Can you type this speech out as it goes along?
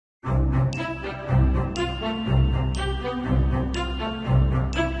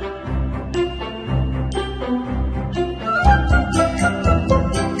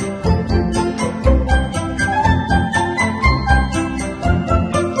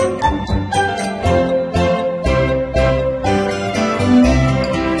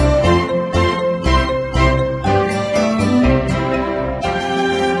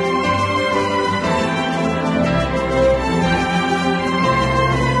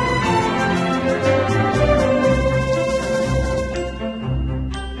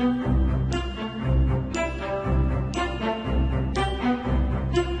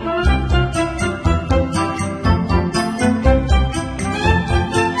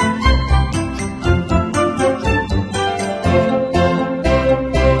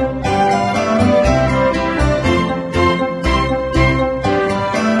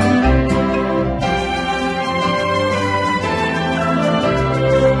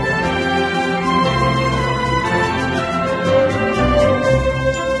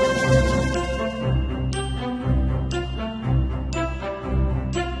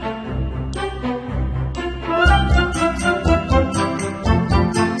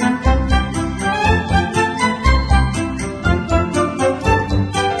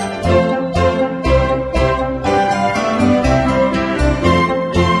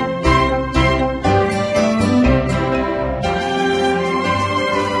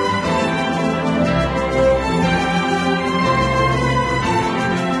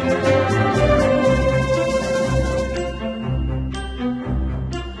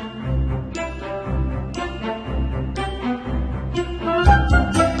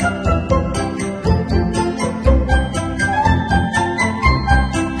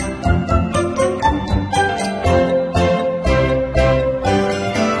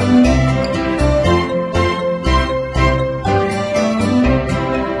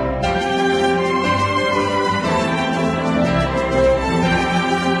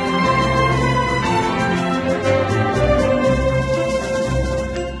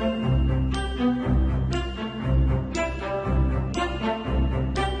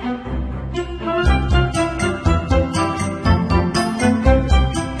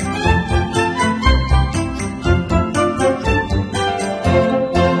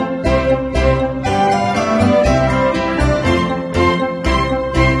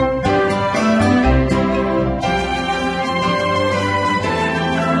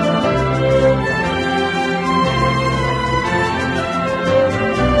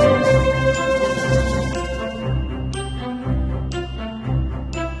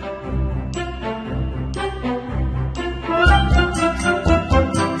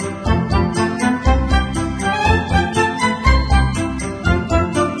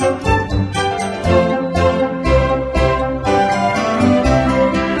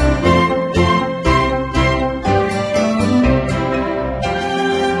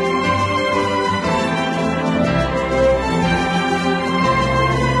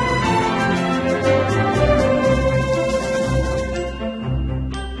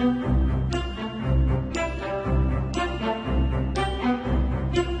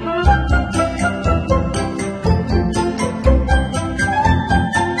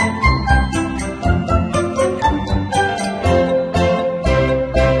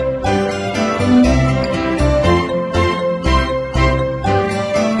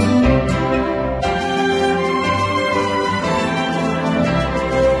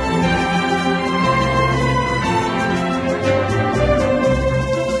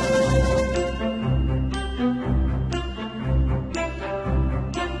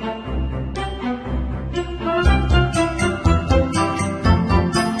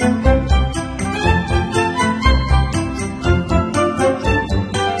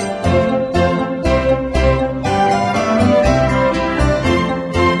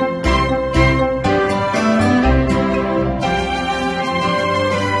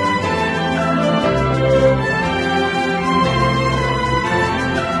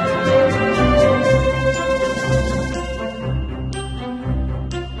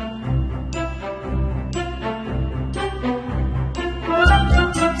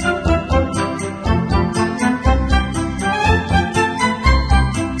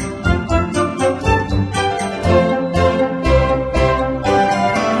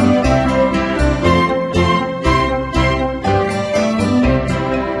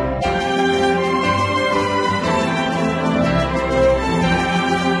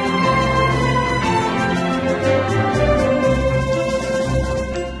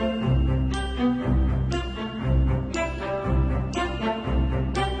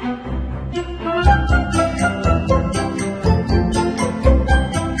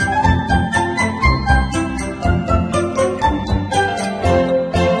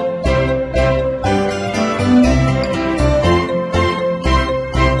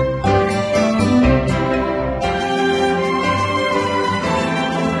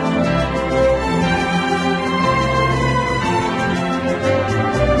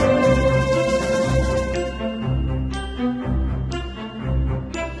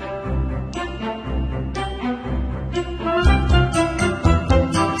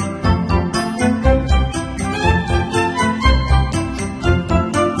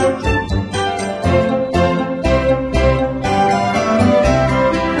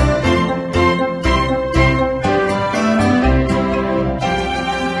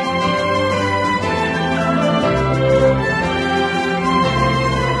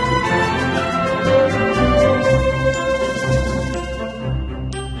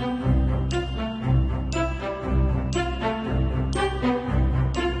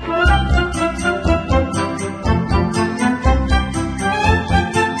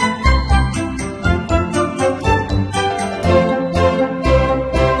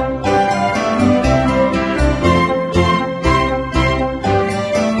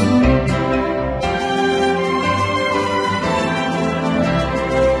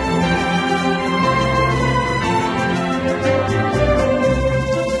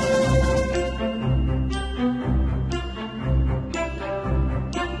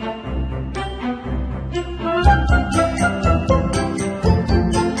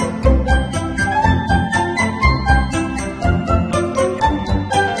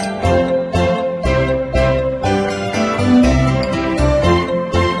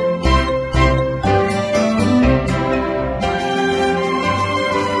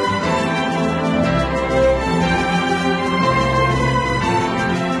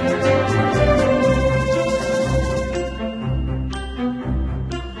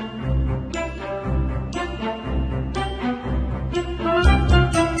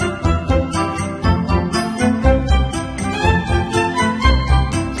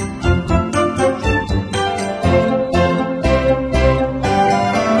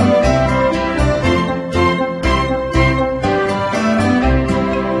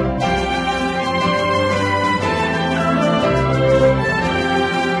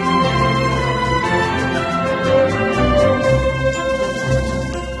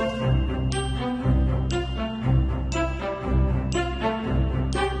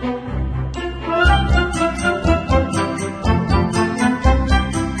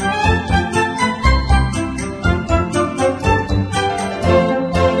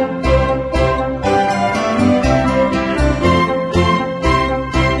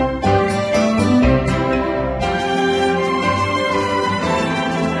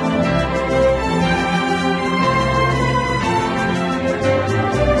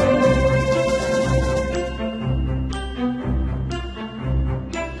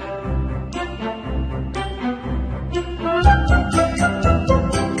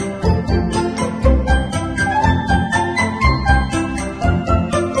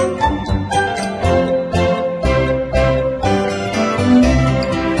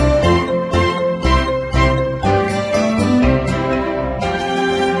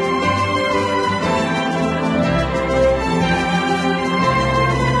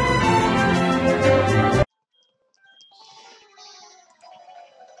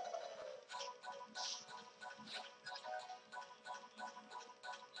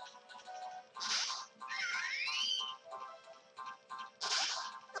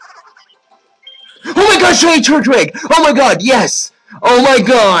shiny Turtwig! Oh my god, yes! Oh my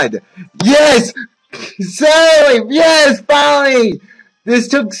god! Yes! Save! Yes, finally! This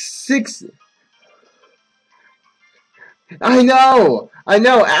took 6... I know!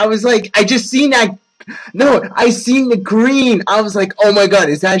 I was like, I just seen that... No, I seen the green! I was like, oh my god,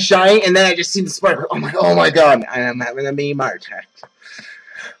 is that shiny? And then I just seen the sparkle. Oh my god, I'm having a meme heart attack.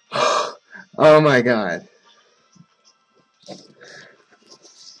 Oh my god.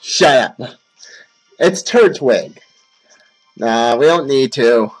 Shut up. It's Turtwig. Nah, we don't need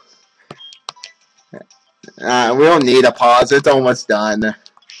to. We don't need a pause. It's almost done.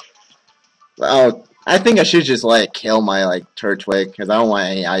 Oh, I think I should just let it kill my Turtwig because I don't want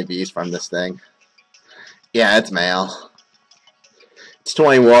any IVs from this thing. Yeah, it's male. It's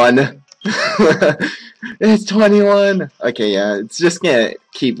 21. It's 21. Okay, yeah, it's just gonna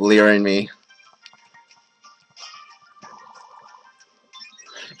keep leering me.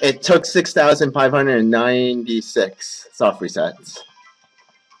 It took 6,596 soft resets.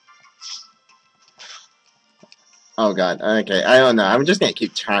 Oh god, okay, I don't know. I'm just gonna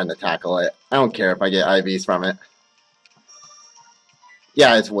keep trying to tackle it. I don't care if I get IVs from it.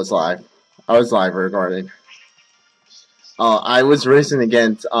 Yeah, it was live. I was live recording. I was racing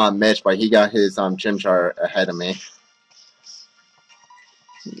against Mitch, but he got his gym chart ahead of me.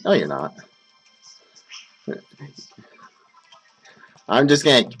 No, you're not. I'm just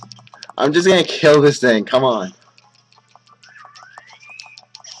gonna kill this thing. Come on.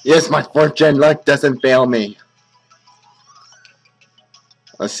 Yes, my 4th gen luck doesn't fail me.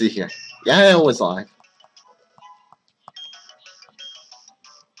 Let's see here. Yeah, it was live.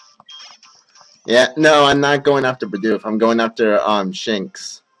 Yeah, no, I'm not going after Bidoof. I'm going after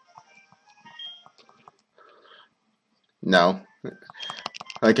Shinx. No.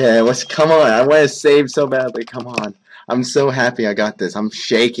 Okay, let's come on. I want to save so badly. Come on. I'm so happy I got this. I'm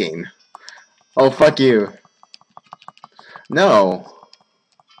shaking. Oh, fuck you. No.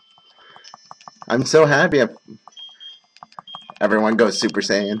 I'm so happy. Everyone goes Super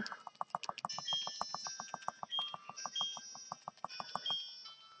Saiyan.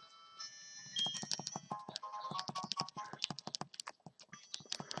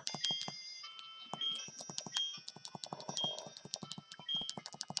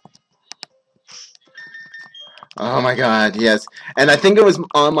 Oh my god, yes. And I think it was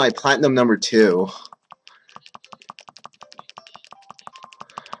on my platinum number 2.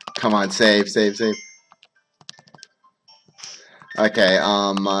 Come on, save. Okay,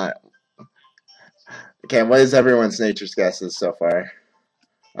 okay, what is everyone's nature's guesses so far?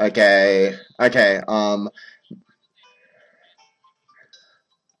 Okay, okay,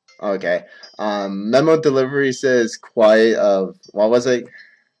 memo delivery says quiet of, what was it?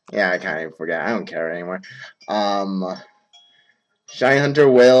 Yeah, I can't even forget. I don't care anymore. Shiny Hunter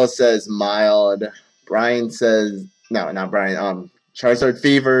Whale says mild. Brian says, no, not Brian. Charizard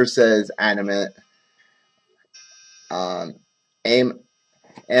Fever says animate. MRERICXP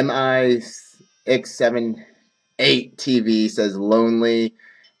TV says lonely.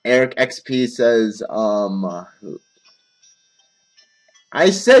 Eric XP says,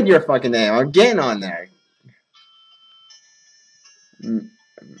 I said your fucking name. I'm getting on there.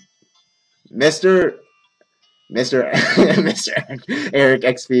 Mr. Eric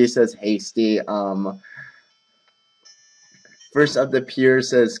XP says hasty. First of the Pure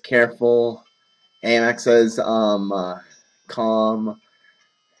says careful. AMX says calm.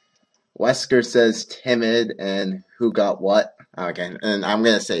 Wesker says timid. And who got what? Okay, and I'm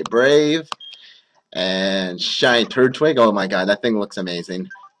gonna say brave. And shiny Turtwig. Oh my god, that thing looks amazing.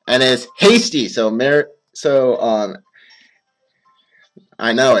 And it's hasty. So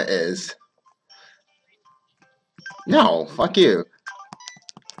I know it is. No, fuck you.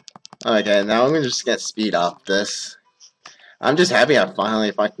 Okay, now I'm just gonna speed up this. I'm just happy I finally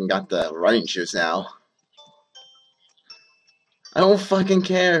fucking got the running shoes now. I don't fucking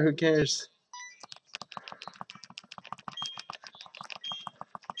care. Who cares?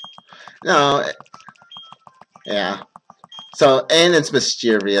 No. Yeah. So, and it's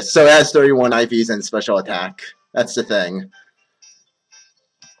mischievous. So it has 31 IVs and special attack. That's the thing.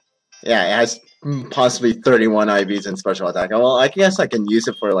 Yeah, it has possibly 31 IVs and special attack. Well, I guess I can use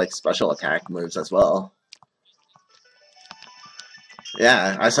it for like special attack moves as well.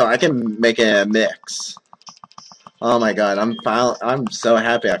 Yeah, so I can make it a mix. Oh my god, I'm so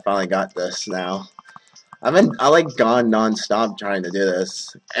happy I finally got this now. I like gone non-stop trying to do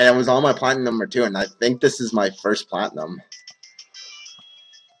this, and it was on my platinum number 2, and I think this is my first platinum.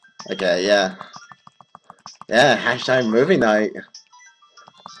 Okay, yeah, hashtag movie night.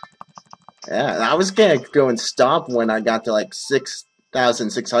 Yeah, I was gonna go and stop when I got to like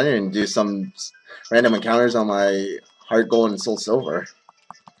 1,600 and do some random encounters on my Heart Gold and Soul Silver.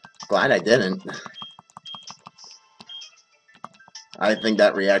 Glad I didn't. I think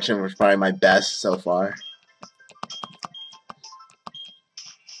that reaction was probably my best so far.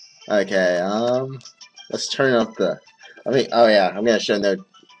 Okay, let's turn up the... oh yeah, I'm gonna show no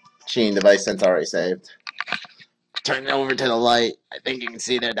cheating device since I already saved. Turn it over to the light. I think you can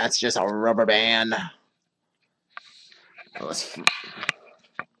see that that's just a rubber band.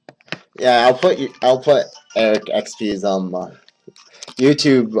 Yeah, I'll put Eric XP's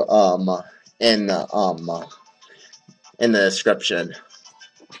YouTube in the description.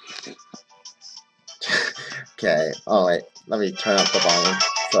 Okay. Oh wait, let me turn up the volume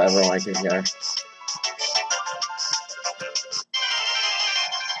so everyone can hear.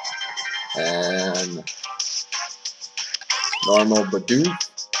 And normal Badoo.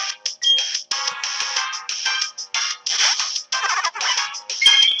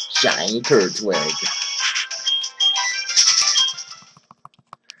 Shiny Turtwig.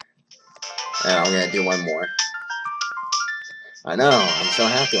 And I'm gonna do one more. I know, I'm so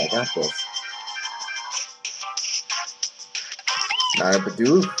happy I got this. Not a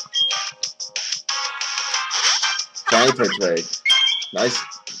Badoo. Shiny Turtwig. Nice.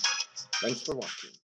 Thanks for watching.